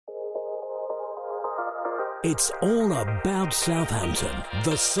It's all about Southampton.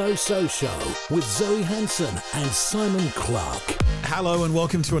 The So Show with Zoe Hanson and Simon Clarke. Hello and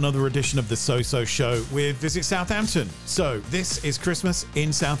welcome to another edition of the So Show with Visit Southampton. So, this is Christmas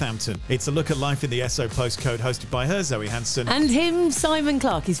in Southampton. It's a look at life in the SO postcode, hosted by her, Zoe Hanson. And him, Simon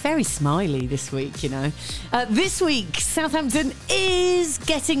Clarke. He's very smiley this week, you know. This week, Southampton is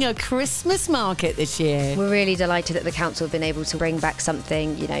getting a Christmas market this year. We're really delighted that the council have been able to bring back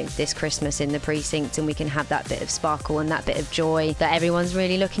something, you know, this Christmas in the precinct, and we can have that bit of sparkle and that bit of joy that everyone's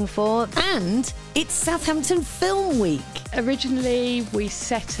really looking for. And it's Southampton Film Week. Originally, we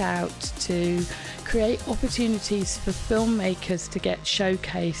set out to create opportunities for filmmakers to get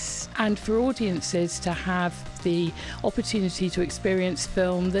showcased and for audiences to have the opportunity to experience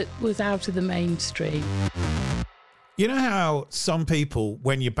film that was out of the mainstream. You know how some people,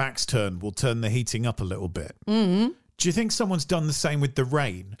 when your back's turned, will turn the heating up a little bit? Mm-hmm. Do you think someone's done the same with the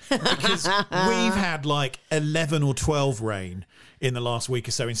rain? Because we've had like 11 or 12 rain in the last week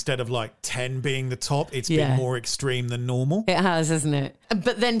or so. Instead of like 10 being the top, it's been more extreme than normal. It has, hasn't it?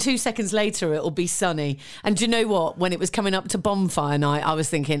 But then 2 seconds later, it'll be sunny. And do you know what? When it was coming up to bonfire night, I was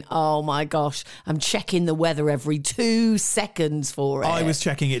thinking, oh my gosh, I'm checking the weather every 2 seconds for it. I was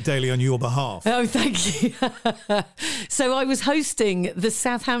checking it daily on your behalf. Oh, thank you. So I was hosting the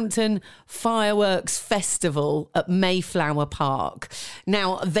Southampton Fireworks Festival at Mayflower Park.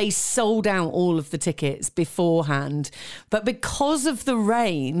 Now, they sold out all of the tickets beforehand, but because of the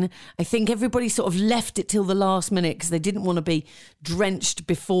rain, I think everybody sort of left it till the last minute because they didn't want to be drenched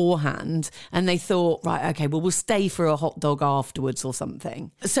beforehand, and they thought, right, okay, well, we'll stay for a hot dog afterwards or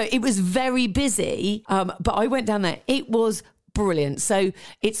something. So it was very busy, but I went down there. It was brilliant. So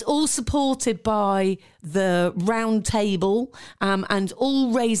it's all supported by the round table and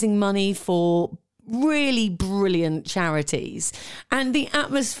all raising money for really brilliant charities, and the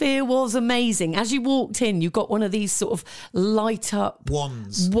atmosphere was amazing. As you walked in, you got one of these sort of light up wand,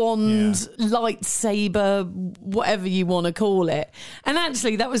 lightsaber, whatever you want to call it. And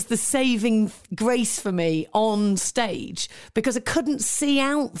actually that was the saving grace for me on stage, because I couldn't see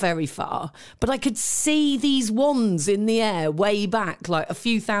out very far, but I could see these wands in the air way back, like a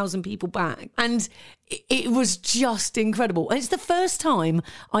few thousand people back, and it was just incredible. And it's the first time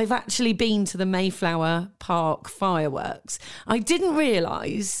I've actually been to the Mayflower Park fireworks. I didn't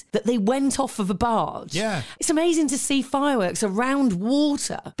realise that they went off of a barge. Yeah. It's amazing to see fireworks around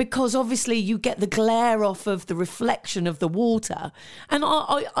water, because obviously you get the glare off of the reflection of the water. And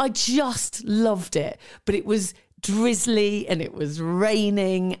I just loved it. But it was drizzly and it was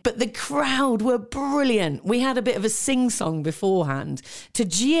raining, but the crowd were brilliant. We had a bit of a sing-song beforehand to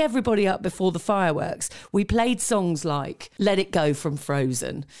gee everybody up before the fireworks. We played songs like Let It Go from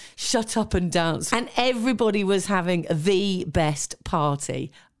Frozen, Shut Up and Dance, and everybody was having the best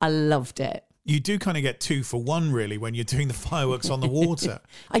party. I loved it. You do kind of get 2 for 1, really, when you're doing the fireworks on the water.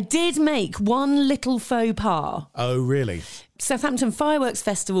 I did make one little faux pas. Oh, really? Southampton Fireworks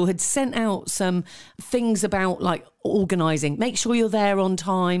Festival had sent out some things about like organising. Make sure you're there on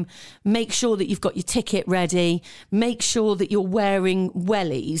time. Make sure that you've got your ticket ready. Make sure that you're wearing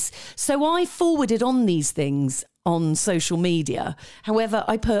wellies. So I forwarded on these things on social media. However,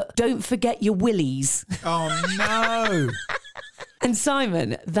 I put, don't forget your willies. Oh, no. And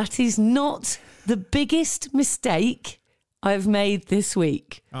Simon, that is not the biggest mistake I've made this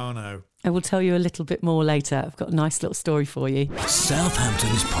week. Oh, no. I will tell you a little bit more later. I've got a nice little story for you.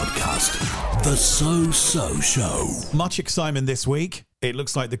 Southampton's podcast, The So Show. Much excitement this week. It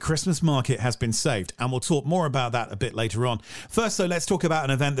looks like the Christmas market has been saved, and we'll talk more about that a bit later on. First, though, let's talk about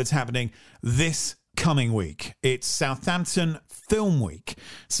an event that's happening this coming week. It's Southampton Film Week,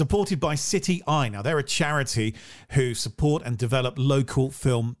 supported by City Eye. Now, they're a charity who support and develop local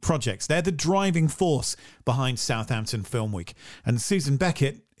film projects. They're the driving force behind Southampton Film Week. And Susan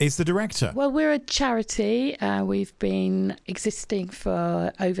Beckett is the director. Well, we're a charity. We've been existing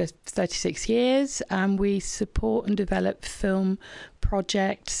for over 36 years, and we support and develop film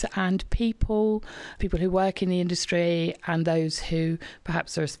projects and people who work in the industry and those who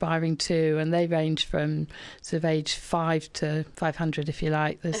perhaps are aspiring to, and they range from sort of age 5 to 500, if you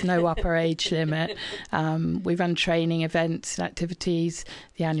like. There's no upper age limit. We run training events and activities,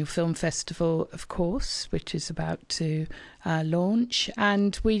 the annual film festival, of course, which is about to launch,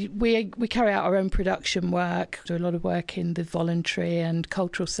 and we we carry out our own production work, do a lot of work in the voluntary and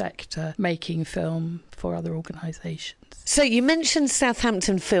cultural sector, making film for other organisations. So you mentioned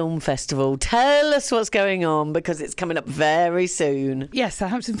Southampton Film Festival. Tell us what's going on, because it's coming up very soon. Yes,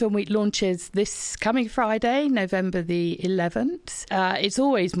 Southampton Film Week launches this coming Friday, November the 11th. It's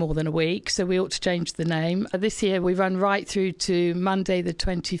always more than a week, so we ought to change the name. This year we run right through to Monday the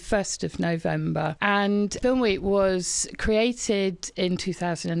 21st of November. And Film Week was created in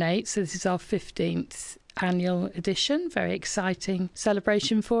 2008, so this is our 15th annual edition. Very exciting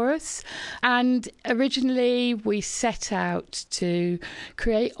celebration for us. And originally we set out to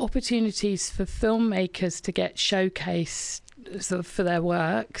create opportunities for filmmakers to get showcased for their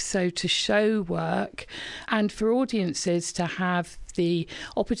work, so to show work, and for audiences to have the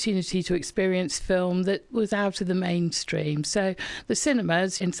opportunity to experience film that was out of the mainstream. So the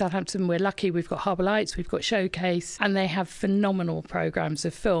cinemas in Southampton, we're lucky, we've got Harbour Lights, we've got Showcase, and they have phenomenal programmes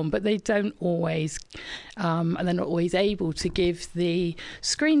of film, but they don't always, and they're not always able to give the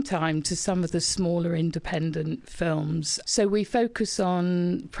screen time to some of the smaller independent films. So we focus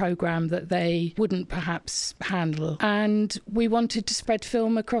on programme that they wouldn't perhaps handle. And we wanted to spread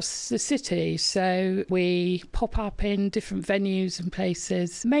film across the city, so we pop up in different venues and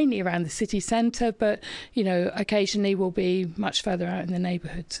places, mainly around the city centre, but, you know, occasionally we'll be much further out in the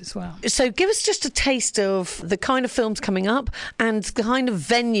neighbourhoods as well. So give us just a taste of the kind of films coming up and the kind of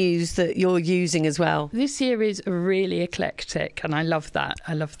venues that you're using as well. This year is really eclectic, and I love that.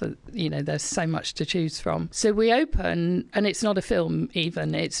 I love that, you know, there's so much to choose from. So we open, and it's not a film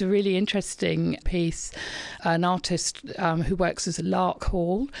even, it's a really interesting piece, an artist who works as a Lark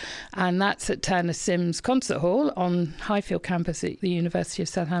Hall, and that's at Turner Sims Concert Hall on Highfield campus at the University of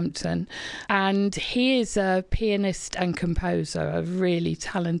Southampton. And he is a pianist and composer, a really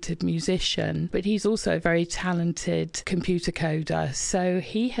talented musician, but he's also a very talented computer coder. So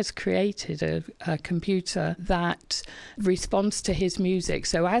he has created a computer that responds to his music.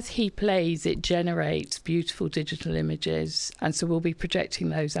 So as he plays, it generates beautiful digital images, and so we'll be projecting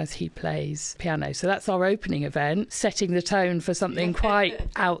those as he plays piano. So that's our opening event, setting the tone for something quite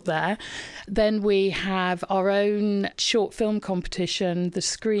out there. Then we have our own short film competition, the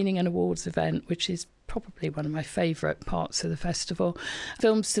screening and awards event, which is probably one of my favourite parts of the festival.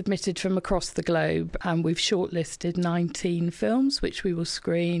 Films submitted from across the globe, and we've shortlisted 19 films which we will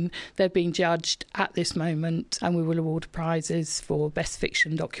screen. They're being judged at this moment, and we will award prizes for Best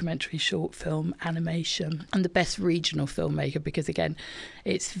Fiction, Documentary, Short Film, Animation, and the Best Regional Filmmaker, because again,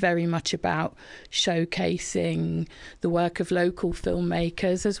 it's very much about showcasing the work of local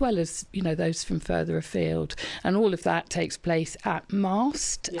filmmakers as well as, you know, those from further afield. And all of that takes place at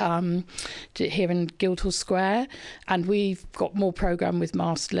Mast, here in Guildhall Square, and we've got more programme with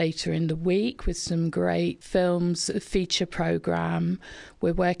Mast later in the week with some great films, a feature programme.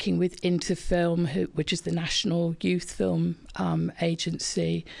 We're working with Interfilm, which is the National Youth Film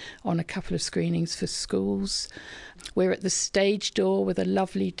Agency, on a couple of screenings for schools. We're at the Stage Door with a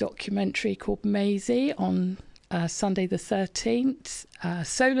lovely documentary called Maisie on Sunday the 13th.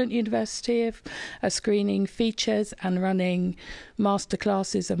 Solent University are screening features and running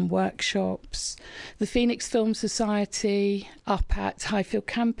masterclasses and workshops. The Phoenix Film Society up at Highfield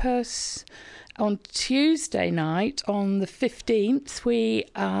campus. On Tuesday night, on the 15th,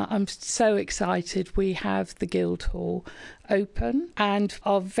 I'm so excited, we have the Guildhall open, and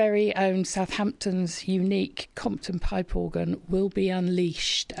our very own Southampton's unique Compton pipe organ will be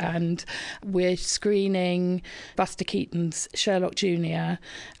unleashed, and we're screening Buster Keaton's Sherlock Jr.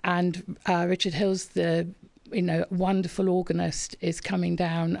 and Richard Hill's wonderful organist is coming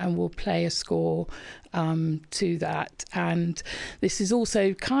down and will play a score to that. And this is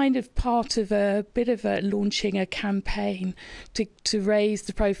also kind of part of a bit of a launching a campaign to raise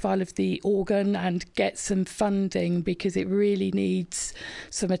the profile of the organ and get some funding, because it really needs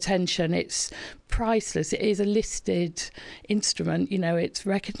some attention. It's priceless. It is a listed instrument, it's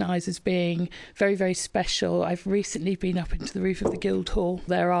recognised as being very, very special. I've recently been up into the roof of the Guildhall.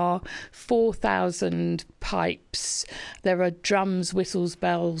 There are 4,000 pipes, there are drums, whistles,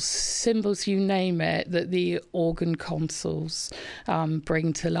 bells, cymbals, you name it, that the organ consuls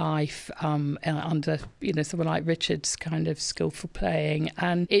bring to life under someone like Richard's kind of skillful playing,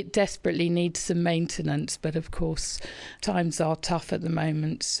 and it desperately needs some maintenance, but of course times are tough at the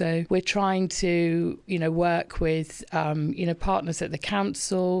moment, so we're trying to work with partners at the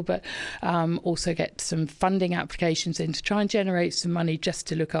council, but also get some funding applications in to try and generate some money just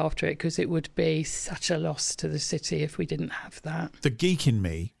to look after it, because it would be such a loss loss to the city if we didn't have that. The geek in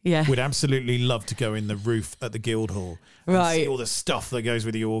me would absolutely love to go in the roof at the Guildhall and see all the stuff that goes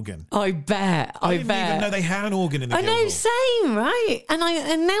with the organ. I bet. I didn't even know they had an organ in the Guildhall. I know, same, right?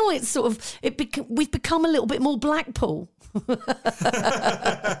 And now it's sort of we've become a little bit more Blackpool.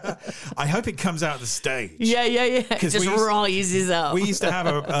 I hope it comes out of the stage. Yeah. It just rises up. We used to have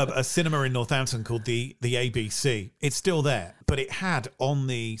a cinema in Northampton called the ABC. It's still there, but it had on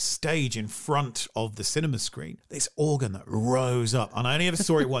the stage in front of the cinema screen this organ that rose up. And I only ever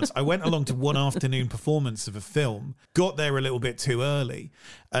saw it once. I went along to one afternoon performance of a film, got there a little bit too early,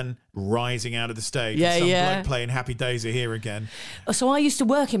 and rising out of the stage, some bloke playing Happy Days Are Here Again. So I used to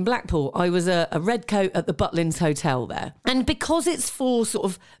work in Blackpool. I was a redcoat at the Butlins Hotel there. And because it's for sort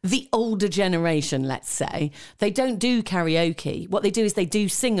of the older generation, let's say, they don't do karaoke. What they do is they do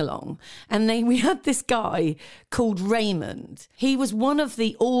sing-along. And we had this guy called Raymond. He was one of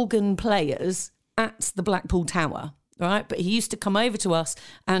the organ players at the Blackpool Tower. Right, but he used to come over to us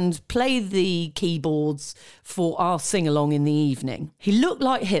and play the keyboards for our sing-along in the evening. He looked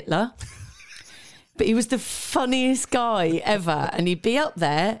like Hitler, but he was the funniest guy ever. And he'd be up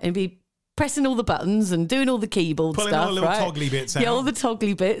there and be pressing all the buttons and doing all the keyboard pulling stuff. All the little toggly bits out. Yeah, all the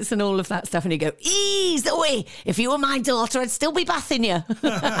toggly bits and all of that stuff. And he'd go, Zoe, if you were my daughter, I'd still be bathing you.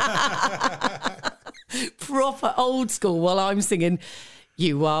 Proper old school while I'm singing,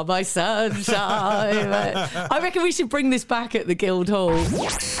 You Are My Sunshine. I reckon we should bring this back at the Guildhall.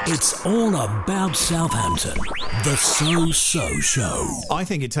 It's all about Southampton. The So Show. I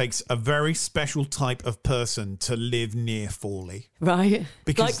think it takes a very special type of person to live near Fawley. Right.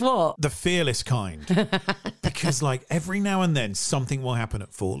 Because like what? The fearless kind. Because like every now and then something will happen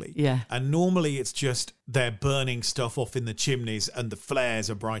at Fawley. Yeah. And normally it's just they're burning stuff off in the chimneys and the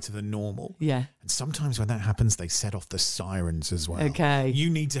flares are brighter than normal. Yeah. And sometimes when that happens, they set off the sirens as well. Okay. You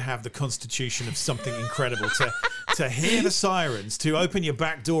need to have the constitution of something incredible to hear the sirens, to open your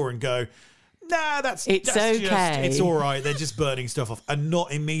back door and go, nah, that's okay. It's all right. They're just burning stuff off, and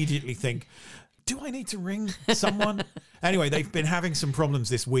not immediately think, do I need to ring someone? Anyway, they've been having some problems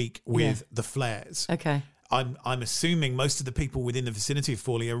this week with the flares. Okay. I'm assuming most of the people within the vicinity of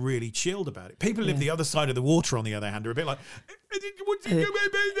Fawley are really chilled about it. People who live the other side of the water, on the other hand, are a bit like,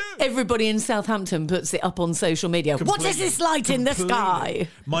 everybody in Southampton puts it up on social media. What is this light in the sky?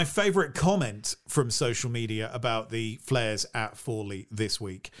 My favourite comment from social media about the flares at Fawley this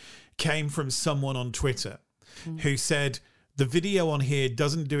week came from someone on Twitter who said, the video on here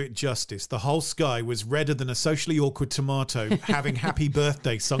doesn't do it justice. The whole sky was redder than a socially awkward tomato having happy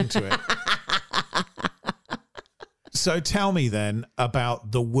birthday sung to it. So tell me then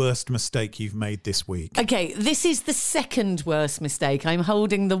about the worst mistake you've made this week. Okay, this is the second worst mistake. I'm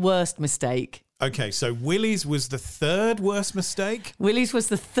holding the worst mistake. Okay, so Willie's was the third worst mistake? Willie's was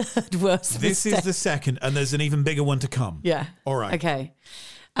the third worst mistake. This is the second, and there's an even bigger one to come. Yeah. All right. Okay.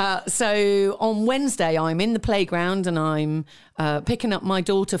 So on Wednesday, I'm in the playground and I'm picking up my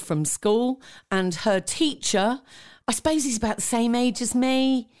daughter from school, and her teacher, I suppose he's about the same age as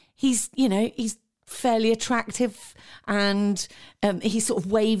me. He's fairly attractive, and he sort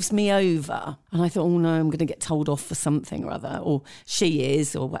of waves me over, and I thought, oh no, I'm going to get told off for something or other, or she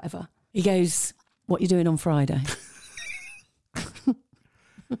is, or whatever. He goes, what are you doing on Friday?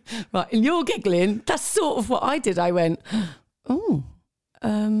 Right, and you're giggling. That's sort of what I did. I went, oh,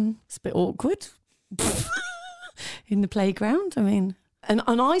 it's a bit awkward in the playground. I mean, and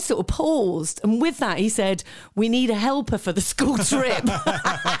I sort of paused, and with that he said, we need a helper for the school trip.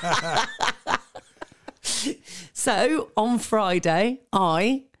 So on Friday,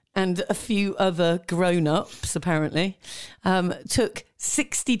 I and a few other grown-ups apparently took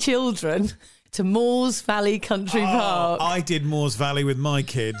 60 children to Moores Valley Country Park. I did Moores Valley with my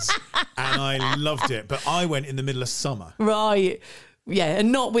kids and I loved it, but I went in the middle of summer. Right. Yeah,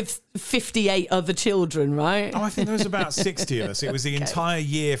 and not with 58 other children, right? Oh, I think there was about 60 of us. It was the entire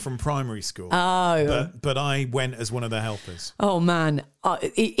year from primary school. Oh. But I went as one of the helpers. Oh, man.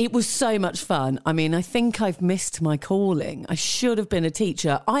 It was so much fun. I mean, I think I've missed my calling. I should have been a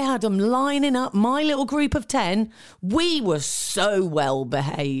teacher. I had them lining up, my little group of 10. We were so well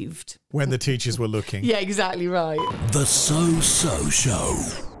behaved. When the teachers were looking. Yeah, exactly right. The So Show.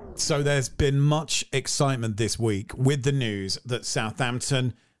 So there's been much excitement this week with the news that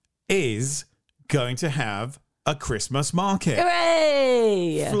Southampton is going to have a Christmas market.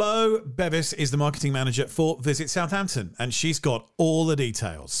 Hooray! Flo Zoe Bevis is the marketing manager for Visit Southampton, and she's got all the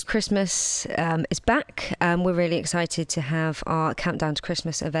details. Christmas is back. We're really excited to have our Countdown to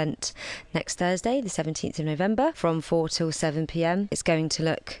Christmas event next Thursday, the 17th of November, from 4 till 7 p.m. It's going to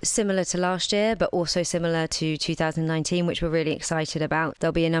look similar to last year, but also similar to 2019, which we're really excited about.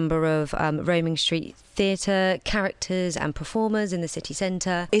 There'll be a number of roaming street theatre characters and performers in the city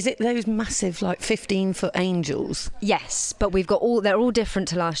centre. Is it those massive, 15-foot angels? Yes, but they're all different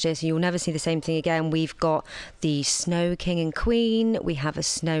to last year, so you'll never see the same thing again. We've got the Snow King and Queen, we have a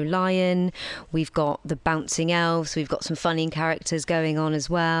Snow Lion, we've got the Bouncing Elves, we've got some funny characters going on as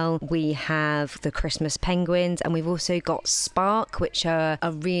well. We have the Christmas Penguins, and we've also got Spark, which are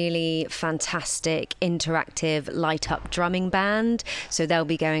a really fantastic interactive light-up drumming band. So they'll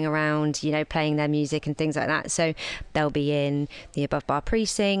be going around, playing their music and things like that. So they'll be in the Above Bar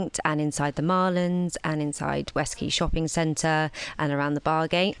Precinct and inside the Marlins and inside West Quay Shopping Centre and around the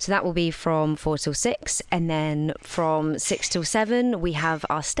Bargate. So that will be from 4 till 6, and then from 6 till 7 we have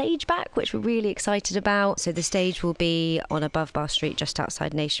our stage back, which we're really excited about. So the stage will be on Above Bar Street just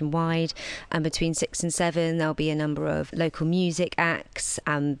outside Nationwide, and between 6 and 7 there'll be a number of local music acts,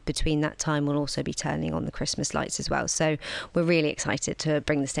 and between that time we'll also be turning on the Christmas lights as well. So we're really excited to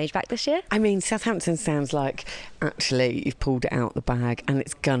bring the stage back this year. I mean, Southampton sounds like actually you've pulled it out the bag, and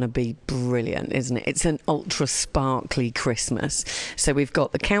it's gonna be brilliant, isn't it? It's an ultra sparkly Christmas. So we've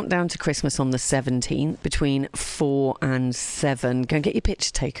got the Countdown to Christmas on the 17th between 4 and 7. Go and get your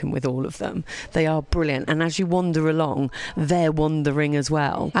picture taken with all of them. They are brilliant, and as you wander along, they're wandering as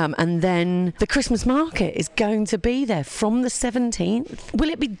well. And then the Christmas market is going to be there from the 17th. Will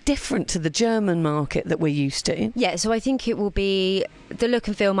it be different to the German market that we're used to? Yeah, so I think it will be, the look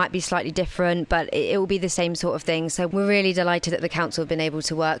and feel might be slightly different, but it will be the same sort of thing. So we're really delighted that the council have been able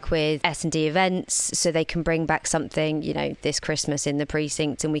to work with S&D events so they can bring back something, this Christmas in the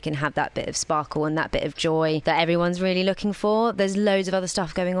precinct, and we can have that bit of sparkle and that bit of joy that everyone's really looking for. There's loads of other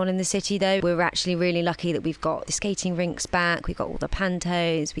stuff going on in the city though. We're actually really lucky that we've got the skating rinks back, we've got all the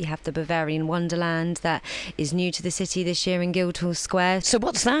pantos, we have the Bavarian Wonderland that is new to the city this year in Guildhall Square. So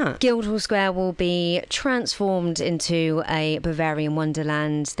what's that? Guildhall Square will be transformed into a Bavarian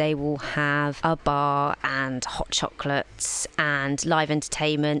Wonderland. They will have a bar and hot chocolates and live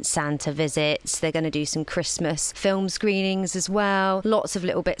entertainment, Santa visits. They're going to do some Christmas film screenings as well. Lots of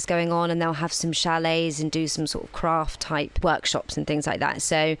little bits going on, and they'll have some chalets and do some sort of craft type workshops and things like that.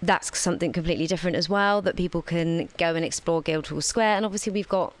 So that's something completely different as well, that people can go and explore Guildhall Square. And obviously we've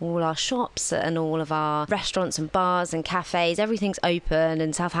got all our shops and all of our restaurants and bars and cafes. Everything's open,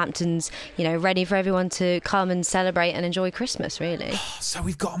 and Southampton's, ready for everyone to come and celebrate and enjoy Christmas, really. So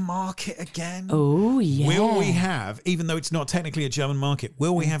we've got a market again. Oh, yeah. Will we have, even though it's not technically a German market,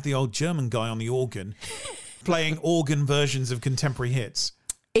 will we have the old German guy on the organ playing organ versions of contemporary hits?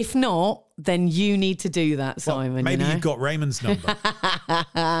 If not, then you need to do that, Simon. Well, maybe you've got Raymond's number.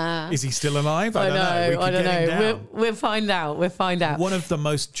 Is he still alive? I don't know. I don't know. We'll find out. One of the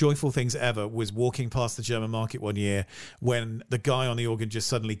most joyful things ever was walking past the German market one year when the guy on the organ just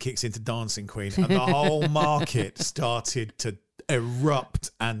suddenly kicks into Dancing Queen, and the whole market started to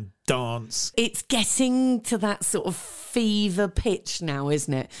erupt and dance. It's getting to that sort of fever pitch now,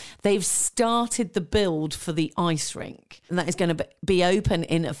 isn't it? They've started the build for the ice rink, and that is going to be open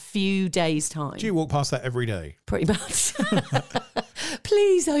in a few days' time. Do you walk past that every day? Pretty much.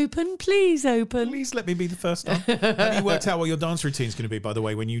 Please open. Please let me be the first one. Have you worked out what your dance routine is going to be, by the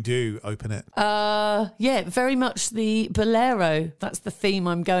way, when you do open it? Yeah, very much the bolero. That's the theme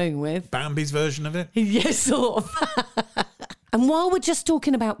I'm going with. Bambi's version of it? Yes, sort of. And while we're just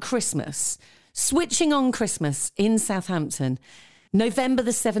talking about Christmas, switching on Christmas in Southampton, November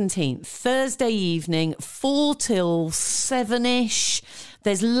the 17th, Thursday evening, 4 till 7-ish.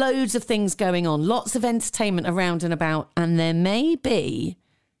 There's loads of things going on, lots of entertainment around and about, and there may be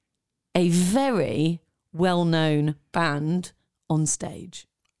a very well-known band on stage.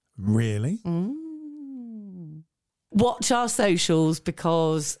 Really? Watch our socials,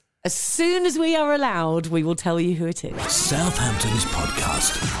 because as soon as we are allowed, we will tell you who it is. Southampton's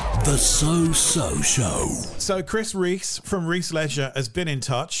podcast, The So Show. So Chris Rees from Rees Leisure has been in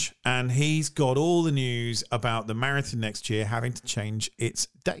touch, and he's got all the news about the marathon next year having to change its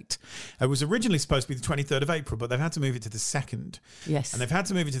date. It was originally supposed to be the 23rd of April, but they've had to move it to the 2nd. Yes. And they've had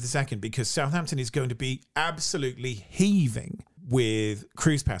to move it to the 2nd because Southampton is going to be absolutely heaving with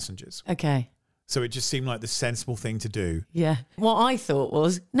cruise passengers. Okay. So it just seemed like the sensible thing to do. Yeah. What I thought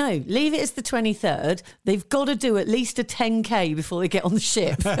was, no, leave it as the 23rd. They've got to do at least a 10K before they get on the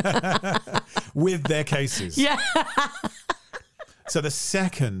ship. With their cases. Yeah. So the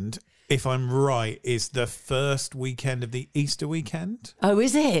 2nd if I'm right, is the first weekend of the Easter weekend. Oh,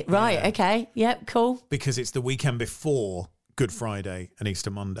 is it? Right, Yeah. okay. Yep, cool. Because it's the weekend before Good Friday and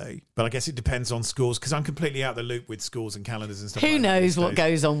Easter Monday. But I guess it depends on schools, because I'm completely out of the loop with schools and calendars and stuff. Who like that knows these what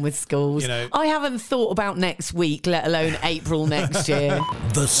days. goes on with schools? You know- I haven't thought about next week, let alone April next year.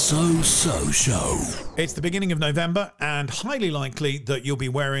 The So Show. It's the beginning of November, and highly likely that you'll be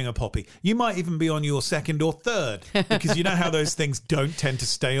wearing a poppy. You might even be on your second or third, because you know how those things don't tend to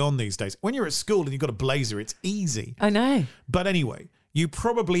stay on these days. When you're at school and you've got a blazer, it's easy. I know. But anyway, you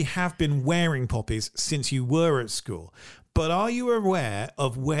probably have been wearing poppies since you were at school. But are you aware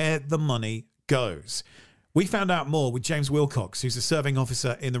of where the money goes? We found out more with James Wilcox, who's a serving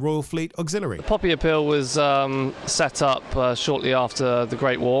officer in the Royal Fleet Auxiliary. Poppy Appeal was set up shortly after the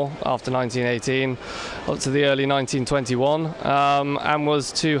Great War, after 1918, up to the early 1921, and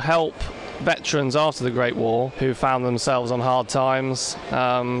was to help veterans after the Great War who found themselves on hard times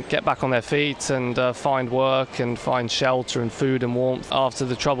get back on their feet and find work and find shelter and food and warmth after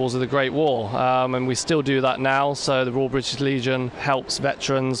the troubles of the Great War. And we still do that now. So the Royal British Legion helps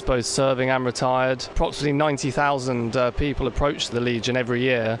veterans, both serving and retired. Approximately 90,000 people approach the Legion every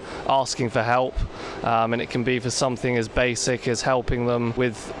year asking for help. And it can be for something as basic as helping them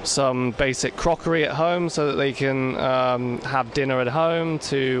with some basic crockery at home so that they can have dinner at home,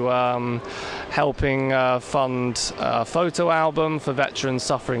 to helping fund a photo album for veterans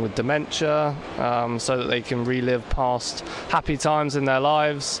suffering with dementia, so that they can relive past happy times in their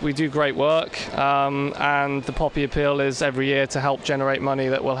lives. We do great work, and the Poppy Appeal is every year to help generate money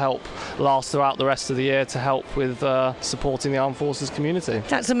that will help last throughout the rest of the year to help with supporting the Armed Forces community.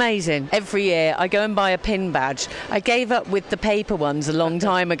 That's amazing. Every year I go and buy a pin badge. I gave up with the paper ones a long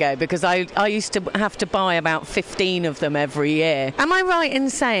time ago because I used to have to buy about 15 of them every year. Am I right in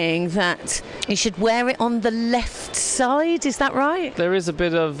saying that you should wear it on the left side? Is that right? There is a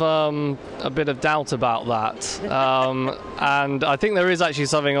bit of doubt about that, and I think there is actually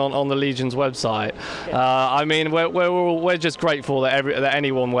something on the Legion's website. I mean, we're just grateful that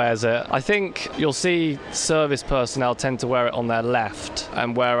anyone wears it. I think you'll see service personnel tend to wear it on their left,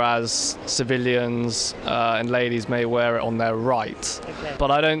 and whereas civilians and ladies may wear it on their right. Okay. But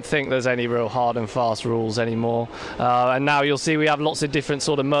I don't think there's any real hard and fast rules anymore. And now you'll see we have lots of different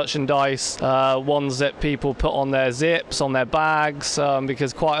sort of merchandise. Ones that people put on their zips, on their bags,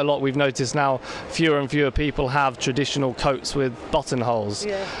 because quite a lot we've noticed now, fewer and fewer people have traditional coats with buttonholes.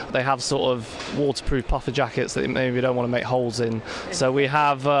 Yeah. They have sort of waterproof puffer jackets that maybe don't want to make holes in. So we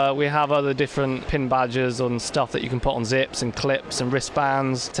have other different pin badges and stuff that you can put on zips and clips and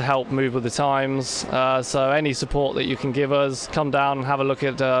wristbands to help move with the times. So any support that you can give us, come down and have a look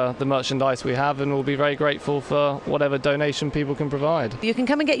at the merchandise we have, and we'll be very grateful for whatever donation people can provide. You can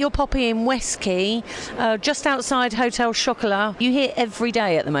come and get your poppy in West Quay, just outside Hotel Chocolat. You here every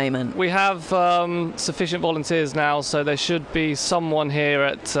day at the moment? We have sufficient volunteers now, so there should be someone here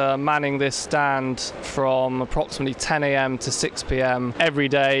at manning this stand from approximately 10 a.m. to 6 p.m. every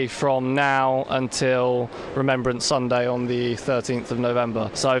day from now until Remembrance Sunday on the 13th of November.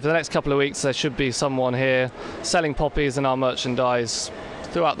 So for the next couple of weeks there should be someone here selling poppies and our merchandise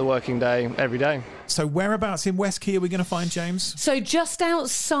throughout the working day, every day. So whereabouts in West Quay are we going to find James? So just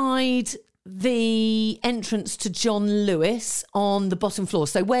outside the entrance to John Lewis on the bottom floor.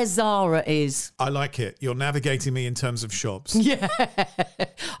 So where Zara is. I like it. You're navigating me in terms of shops. Yeah.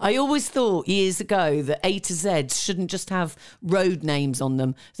 I always thought years ago that A to Z shouldn't just have road names on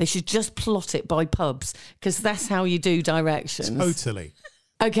them. They should just plot it by pubs, because that's how you do directions. Totally.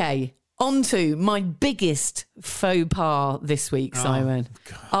 Okay. On to my biggest faux pas this week, Simon.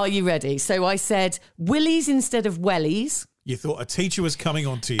 Are you ready? So I said willies instead of wellies. You thought a teacher was coming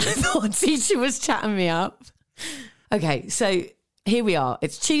on to you. I thought a teacher was chatting me up. Okay, so here we are.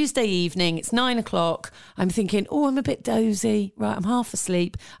 It's Tuesday evening. It's 9 o'clock. I'm thinking, I'm a bit dozy. Right, I'm half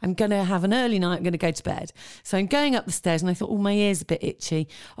asleep. I'm going to have an early night. I'm going to go to bed. So I'm going up the stairs and I thought, my ear's a bit itchy.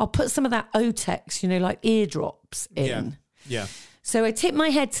 I'll put some of that Otex, like eardrops in. Yeah. So I tip my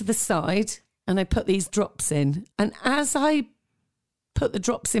head to the side and I put these drops in. And as I put the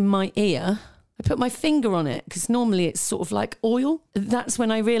drops in my ear, I put my finger on it, because normally it's sort of like oil. That's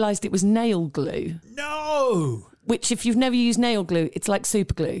when I realised it was nail glue. No! Which, if you've never used nail glue, it's like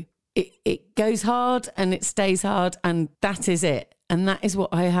super glue. It goes hard and it stays hard, and that is it. And that is what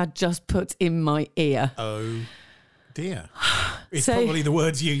I had just put in my ear. Oh, dear. It's probably the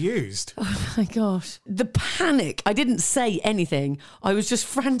words you used. Oh my gosh. The panic. I didn't say anything. I was just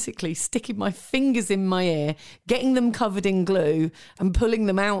frantically sticking my fingers in my ear, getting them covered in glue and pulling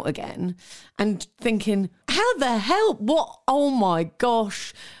them out again and thinking, how the hell? What? Oh my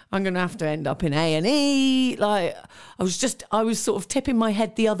gosh. I'm going to have to end up in A&E. Like, I was sort of tipping my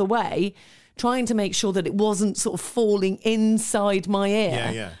head the other way, trying to make sure that it wasn't sort of falling inside my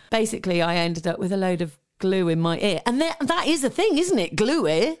ear. Yeah. Basically, I ended up with a load of glue in my ear. And that is a thing, isn't it? Glue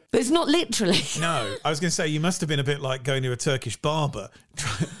ear. But it's not literally. No, I was going to say, you must have been a bit like going to a Turkish barber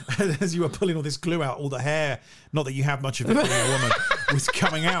as you were pulling all this glue out, all the hair, not that you have much of it being a woman, was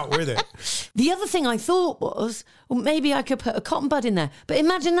coming out with it. The other thing I thought was, well, maybe I could put a cotton bud in there. But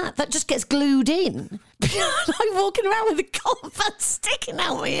imagine that just gets glued in. Like walking around with a cotton bud sticking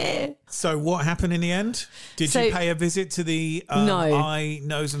out my ear. So what happened in the end? Did you pay a visit to the eye,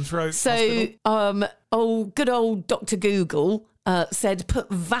 nose and throat hospital? Good old Dr. Google said put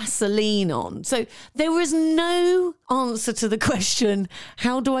Vaseline on. So there was no answer to the question,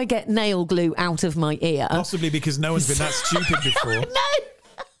 how do I get nail glue out of my ear? Possibly because no one's been that stupid before. No.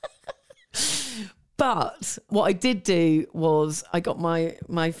 But what I did do was I got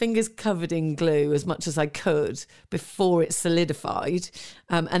my fingers covered in glue as much as I could before it solidified.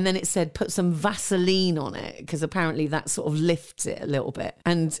 And then it said put some Vaseline on it because apparently that sort of lifts it a little bit.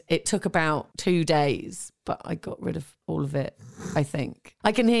 And it took about 2 days, but I got rid of all of it, I think.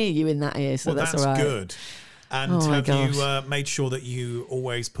 I can hear you in that ear, so that's all right. That's good. And have you made sure that you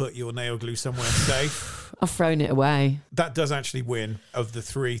always put your nail glue somewhere safe? I've thrown it away. That does actually win of the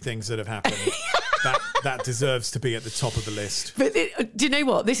 3 things that have happened. That deserves to be at the top of the list. But do you know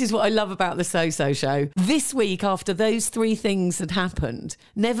what? This is what I love about the So-So Show. This week, after those 3 things had happened,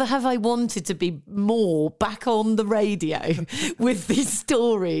 never have I wanted to be more back on the radio with these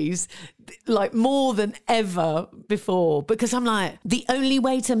stories, like more than ever before. Because I'm like, the only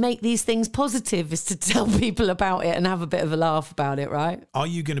way to make these things positive is to tell people about it and have a bit of a laugh about it, right? Are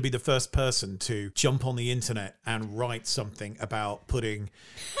you going to be the first person to jump on the internet and write something about putting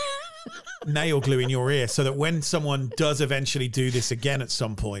nail glue in your ear so that when someone does eventually do this again at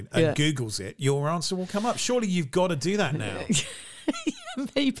some point and Googles it, your answer will come up? Surely you've got to do that now.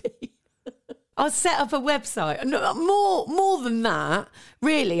 Maybe. I'll set up a website. No, more than that,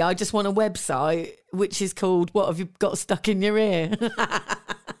 really, I just want a website which is called What Have You Got Stuck in Your Ear?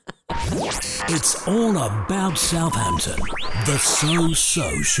 It's all about Southampton. The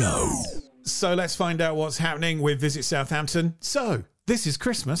So-So Show. So let's find out what's happening with Visit Southampton. So this is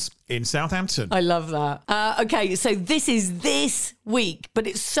Christmas in Southampton. I love that. Okay, so this is this week, but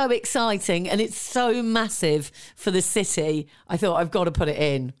it's so exciting and it's so massive for the city. I thought I've got to put it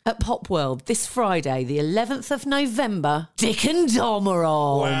in. At Pop World this Friday, the 11th of November, Dick and Dom are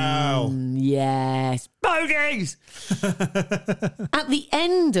on. Wow. Yes. Bogies! At the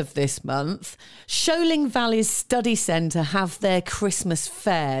end of this month, Sholing Valley's Study Centre have their Christmas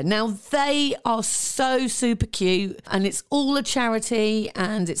fair. Now, they are so super cute and it's all a charity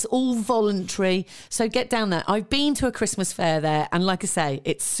and it's all voluntary. So get down there. I've been to a Christmas fair there and like I say,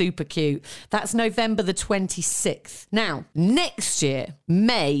 it's super cute. That's November the 26th. Now, next year,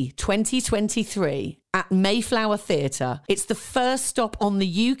 May 2023, at Mayflower Theatre, it's the first stop on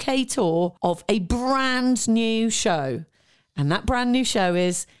the UK tour of a brand new show. And that brand new show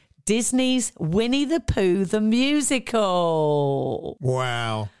is Disney's Winnie the Pooh the Musical.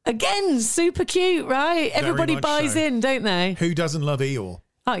 Wow. Again, super cute, right? Everybody buys in, don't they? Who doesn't love Eeyore?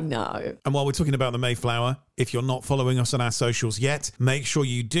 I know. And while we're talking about the Mayflower, if you're not following us on our socials yet, make sure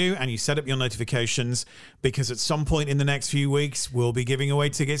you do and you set up your notifications because at some point in the next few weeks, we'll be giving away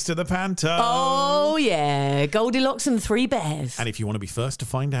tickets to the Panto. Oh, yeah. Goldilocks and 3 Bears. And if you want to be first to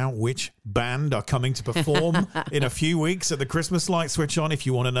find out which band are coming to perform in a few weeks at the Christmas light switch on, if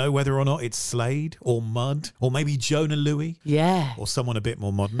you want to know whether or not it's Slade or Mud or maybe Jonah Louie or someone a bit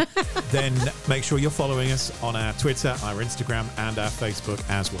more modern, then make sure you're following us on our Twitter, our Instagram and our Facebook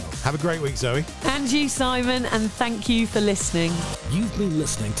as well. Have a great week, Zoe. And you, Simon, and thank you for listening. You've been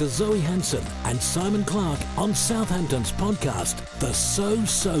listening to Zoe Hanson and Simon Clarke on Southampton's podcast, The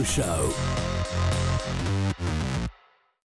So-So Show.